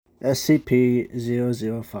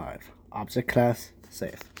SCP-005 Object Class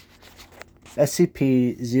Safe.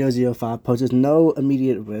 SCP-005 poses no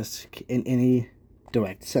immediate risk in any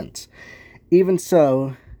direct sense. Even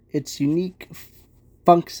so, its unique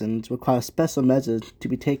functions require special measures to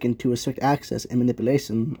be taken to restrict access and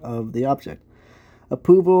manipulation of the object.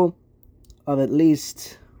 Approval of at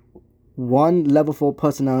least one Level 4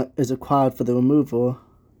 personnel is required for the removal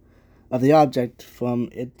of the object from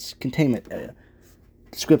its containment area.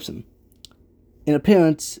 Description: in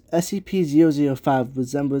appearance, SCP-005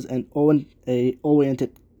 resembles an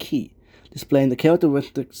oriented key, displaying the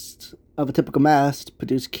characteristics of a typical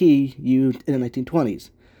mass-produced key used in the 1920s.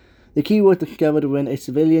 The key was discovered when a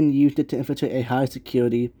civilian used it to infiltrate a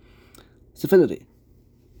high-security facility.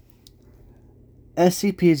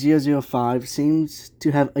 SCP-005 seems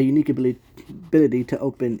to have a unique ability to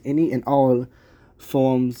open any and all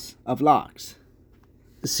forms of locks.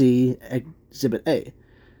 See Exhibit A.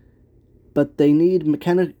 But they need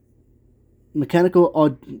mechanical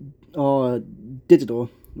or digital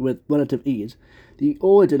with relative ease. The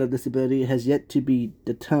origin of this ability has yet to be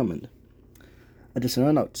determined.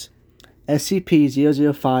 Additional notes: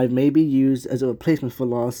 SCP-005 may be used as a replacement for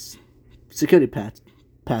lost security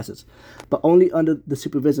passes, but only under the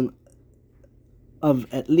supervision of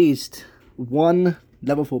at least one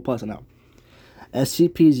Level 4 personnel.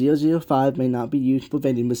 SCP-005 may not be used for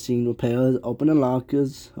vending machine repairs, opening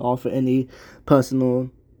lockers, or for any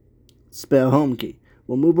personal spare home key.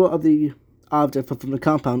 Removal of the object from the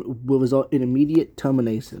compound will result in immediate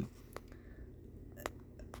termination.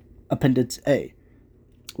 Appendix A.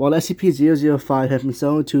 While SCP-005 has been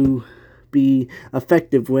shown to be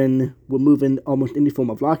effective when removing almost any form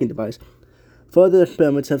of locking device, further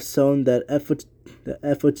experiments have shown that efforts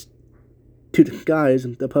to disguise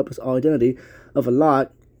the purpose or identity of a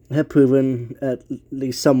lock have proven at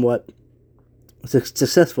least somewhat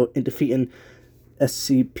successful in defeating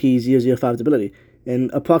SCP-005's ability. In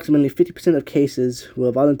approximately 50% of cases where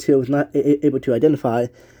a volunteer was not able to identify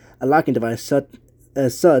a locking device,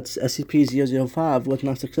 as such, SCP-005 was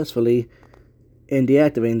not successfully in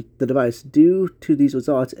deactivating the device. Due to these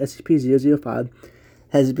results, SCP-005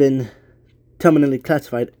 has been terminally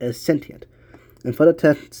classified as sentient, and further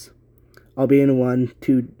tests are being run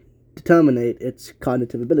to determine its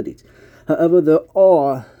cognitive abilities. However, there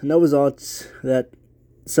are no results that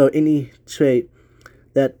show any trait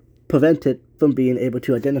that prevent it from being able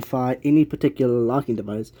to identify any particular locking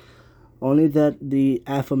device, only that the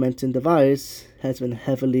aforementioned device has been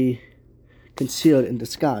heavily concealed and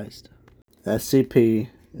disguised.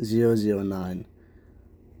 SCP-009,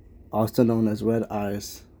 also known as Red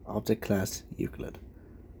Eyes, Object Class Euclid.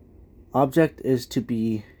 Object is to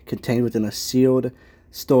be contained within a sealed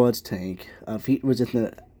storage tank of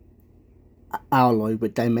heat-resistant alloy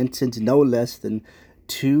with dimensions no less than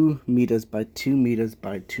 2 meters by 2 meters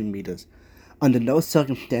by 2 meters. Under no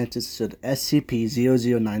circumstances should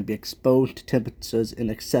SCP-009 be exposed to temperatures in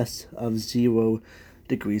excess of 0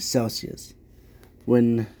 degrees Celsius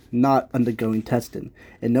when not undergoing testing,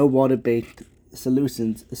 and no water-based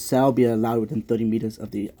solutions shall be allowed within 30 meters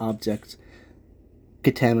of the object's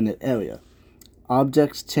contaminant area.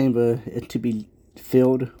 Object's chamber is to be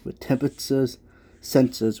filled with temperatures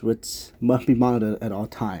sensors which must be monitored at all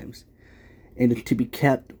times, and is to be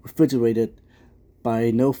kept refrigerated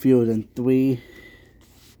by no fewer than 3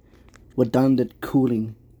 redundant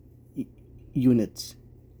cooling units.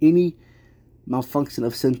 Any malfunction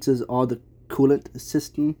of sensors or the coolant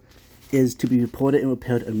system is to be reported and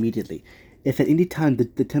repaired immediately. If at any time the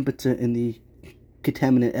temperature in the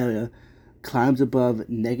contaminant area climbs above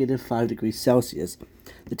 -5 degrees Celsius,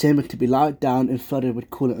 the chamber is to be locked down and flooded with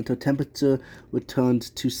coolant until temperature returns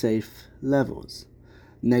to safe levels,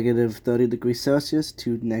 -30 degrees Celsius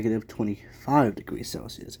to -25 degrees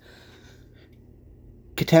Celsius.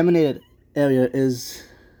 Contaminated area is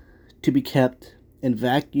to be kept in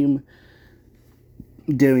vacuum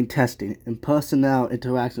during testing, and personnel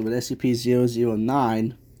interacting with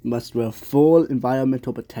SCP-009 must wear full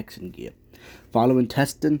environmental protection gear. Following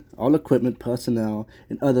testing, all equipment, personnel,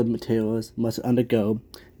 and other materials must undergo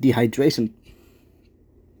dehydration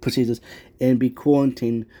procedures and be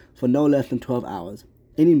quarantined for no less than 12 hours.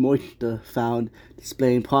 Any moisture found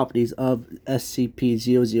displaying properties of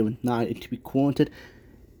SCP-009 is to be quarantined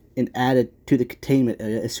and added to the containment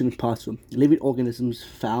area as soon as possible. Living organisms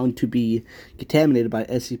found to be contaminated by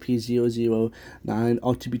SCP-009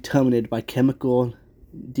 are to be terminated by chemical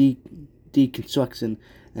deconstruction,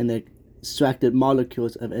 and the extracted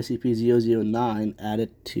molecules of SCP-009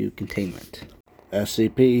 added to containment.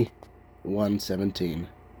 SCP-117,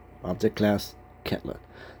 Object Class Kettler.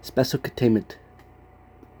 Special Containment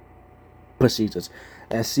Procedures.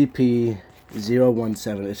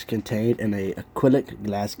 SCP-017 is contained in a acrylic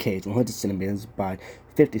glass cage 100 centimeters by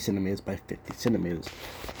 50 centimeters by 50 centimeters,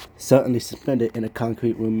 certainly suspended in a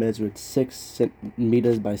concrete room measured 6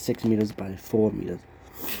 meters by 6 meters by 4 meters.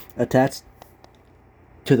 Attached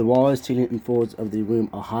to the walls, ceiling, and floors of the room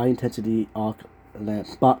are high-intensity arc lamp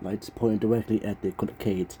spotlights pointing directly at the acrylic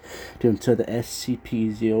cage to ensure the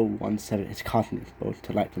SCP-017 is constantly exposed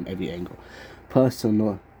to light from every angle.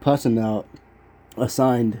 Personnel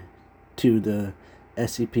assigned to the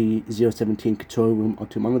SCP-017 control room are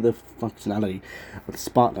to monitor the functionality of the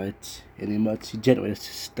spotlights in the emergency generator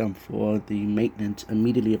system for the maintenance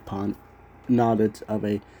immediately upon knowledge of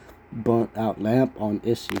a burnt-out lamp on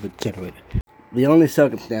issue with generator. The only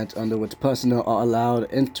circumstance under which personnel are allowed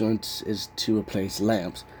entrance is to replace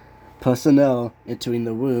lamps. Personnel entering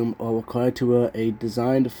the room are required to wear a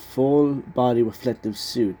designed full-body reflective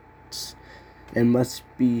suits and must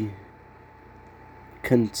be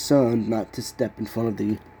concerned not to step in front of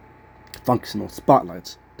the functional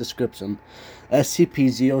spotlights. Description: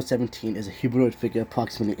 SCP-017 is a humanoid figure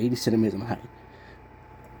approximately 80 centimeters in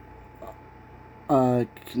height,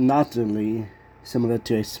 naturally similar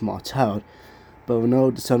to a small child, but with no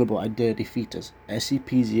discernible identity features.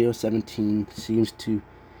 SCP-017 seems to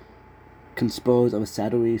compose of a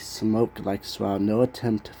shadowy, smoke-like shroud. No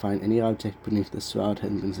attempt to find any object beneath the shroud has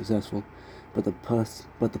been successful, but the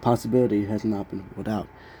possibility has not been ruled out.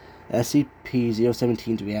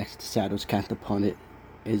 SCP-017's reaction to shadows cast upon it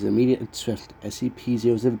is immediate and swift.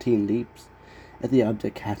 SCP-017 leaps at the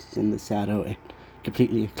object cast in the shadow and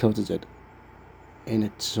completely encloses it in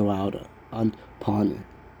its shroud. Upon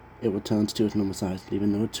it returns to its normal size,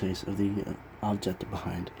 leaving no trace of the object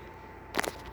behind.